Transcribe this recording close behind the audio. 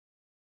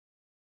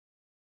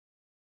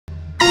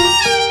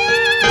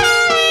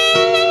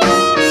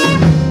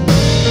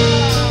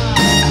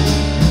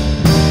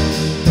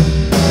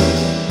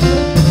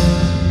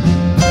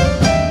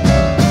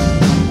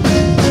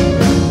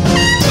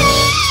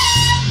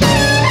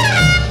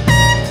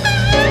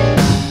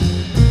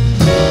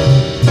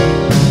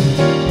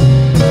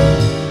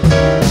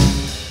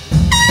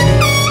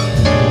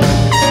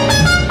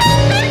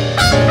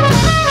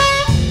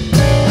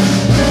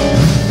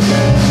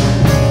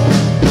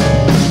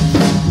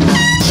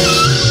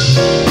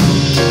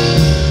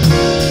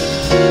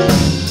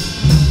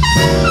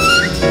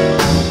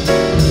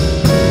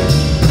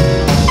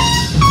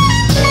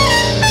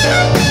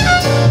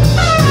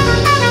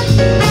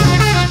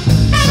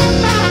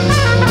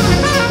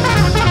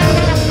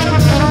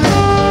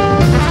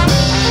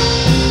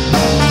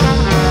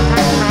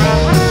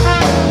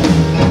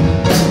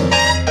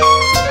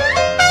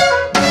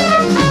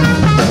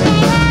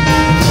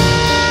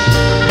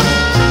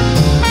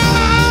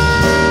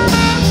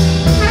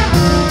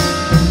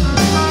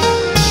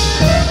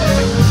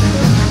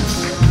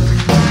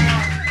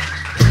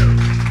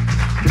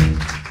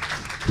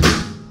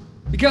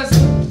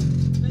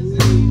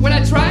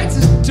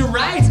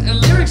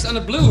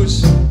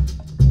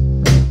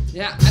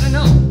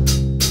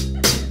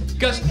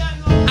'cause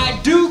I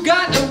do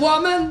got a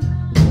woman,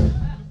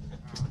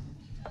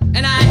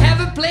 and I have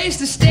a place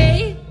to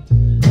stay.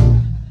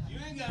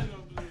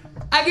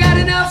 I got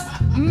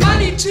enough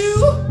money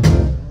too,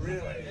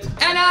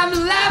 and I'm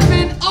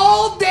laughing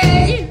all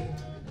day.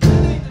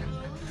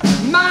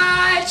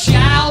 My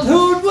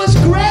childhood was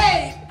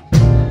great,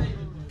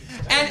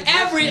 and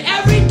every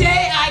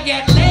day I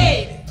get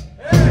laid.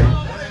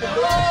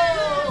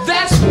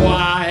 That's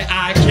why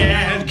I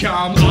can't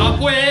come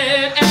up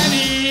with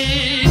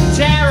any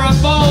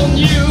terrible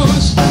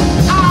news.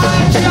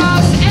 I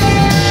just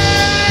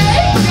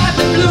ain't got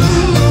the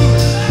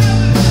blues.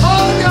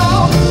 Oh no,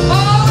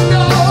 oh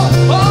no,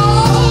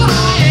 oh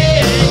I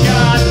ain't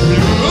got the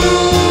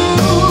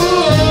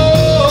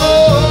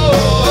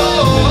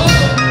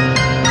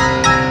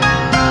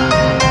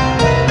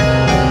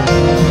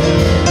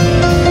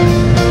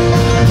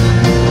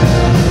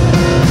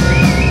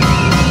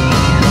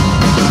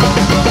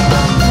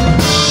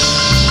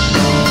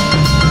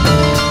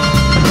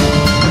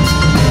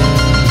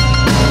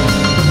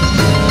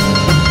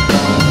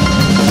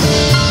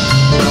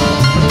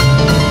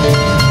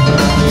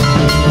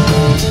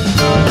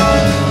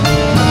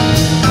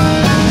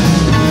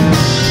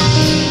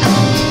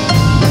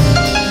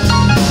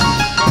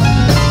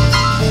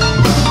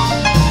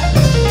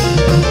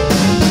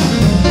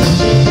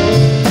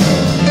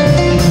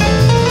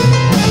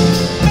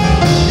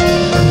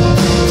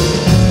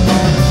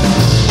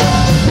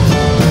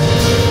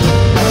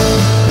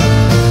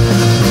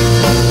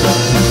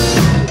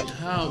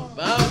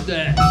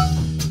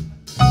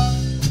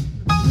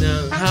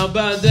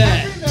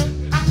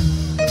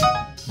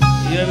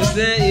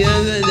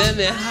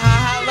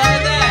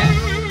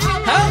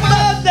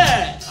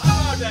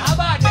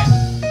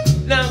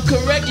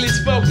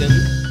spoken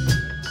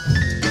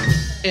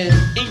in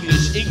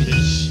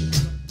English,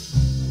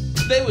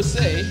 they would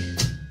say,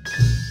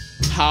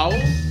 how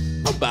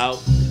about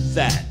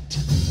that?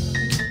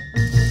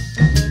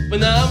 But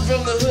now I'm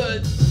from the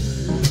hood,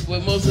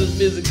 where most of the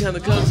music kind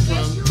of comes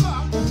from,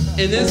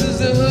 and this is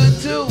the hood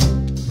too.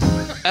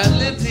 I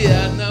lived here,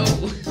 I know.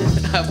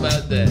 How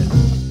about that?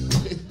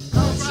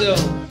 So,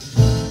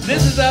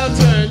 this is our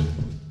turn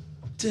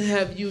to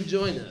have you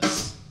join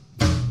us,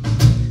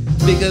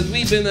 because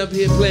we've been up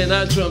here playing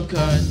our trump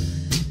card,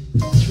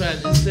 trying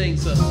to sing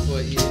something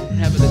for you,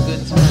 having a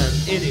good time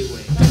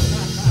anyway.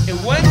 And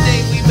one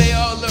day we may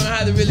all learn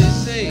how to really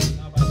sing.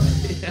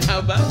 How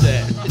about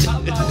that?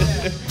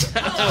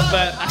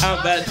 how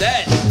about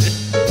that?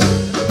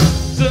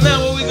 So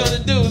now what we're gonna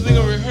do is we're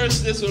gonna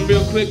rehearse this one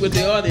real quick with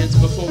the audience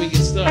before we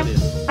get started.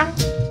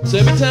 So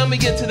every time we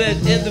get to that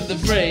end of the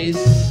phrase,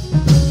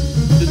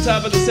 the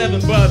top of the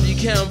 7th bar, you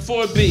count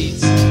 4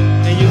 beats,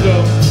 and you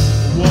go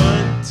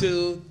 1,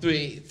 2,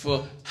 3,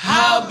 4.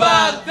 How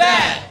about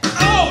that?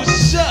 Oh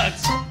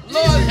shucks!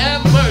 Lord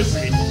have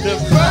mercy. The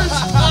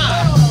first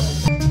time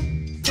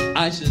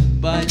I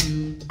should buy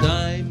you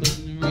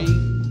diamond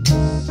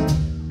rings,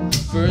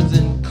 furs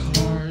and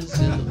cars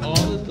and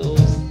all of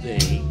those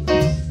things.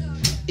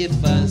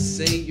 If I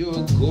say you're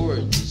a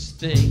gorgeous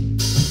thing,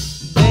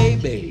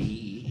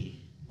 baby,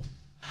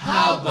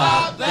 how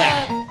about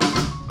that?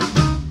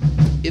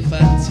 If I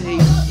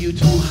take you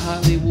to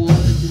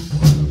Hollywood,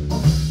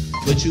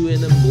 put you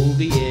in a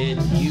movie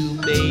and you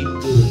made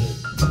good,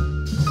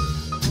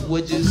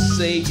 would you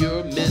say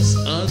you're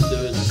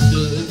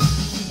misunderstood,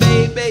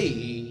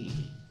 baby?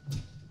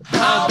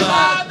 How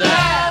about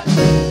that?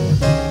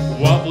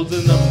 Waffles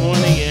in the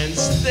morning and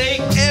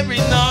steak every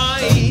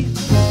night.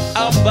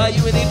 I'll buy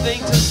you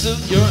anything to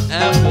suit your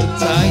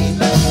appetite.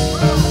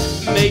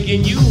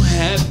 Making you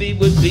happy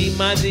would be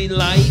my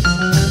delight.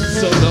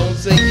 So don't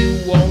say you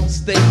won't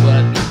stay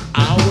but an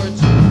hour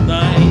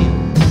tonight.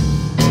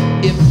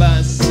 If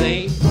I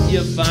say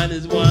you're fine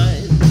as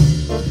wine,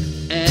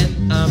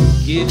 and I'm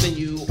giving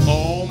you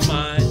all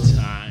my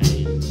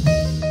time,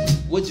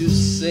 would you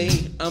say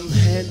I'm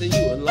handing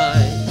you a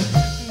line,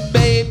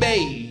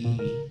 baby?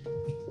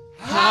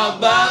 How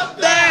about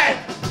that?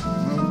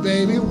 Oh,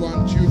 baby,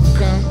 won't you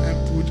come and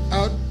put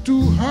our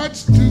 2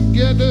 hearts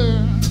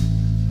together?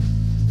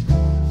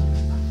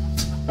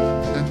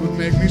 That would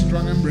make me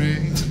strong and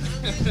brave.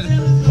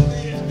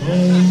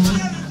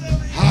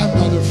 I'm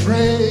not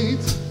afraid.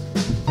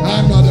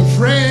 I'm not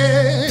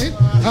afraid.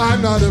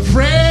 I'm not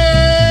afraid.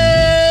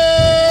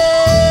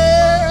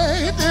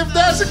 If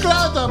there's a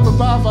cloud up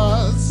above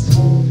us,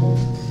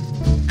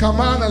 come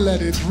on and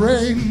let it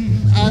rain.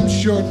 I'm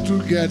sure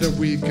together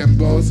we can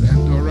both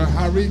endure a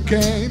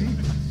hurricane.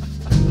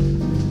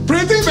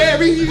 Pretty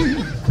baby,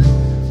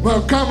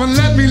 well come and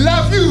let me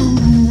love you.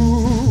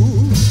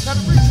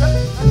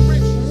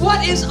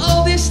 What is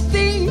all this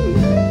thing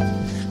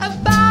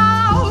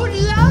about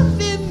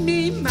loving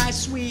me, my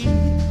sweet?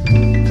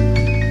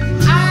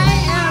 I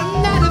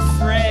am not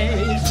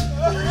afraid,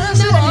 not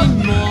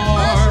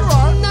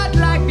anymore, not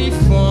like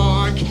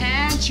before.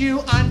 Can't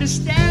you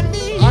understand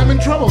me? I'm in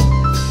trouble.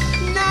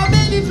 Now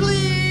baby,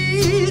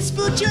 please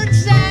put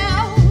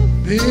yourself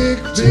Big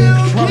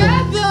together,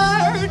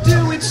 trouble.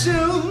 do it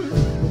soon.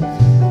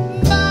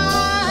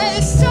 My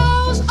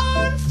soul's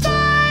on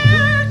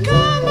fire,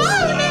 come on.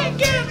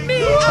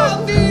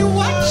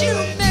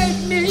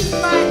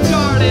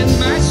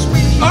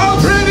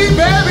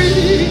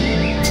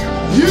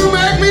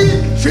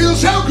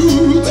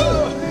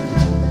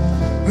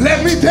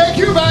 Let me take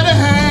you by the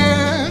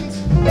hand.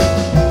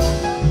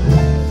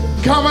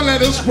 Come and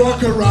let us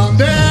walk around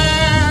there,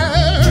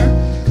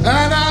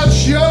 and I'll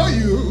show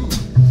you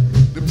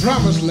the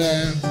promised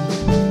land.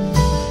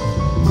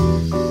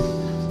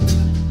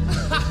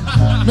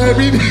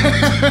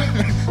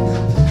 Maybe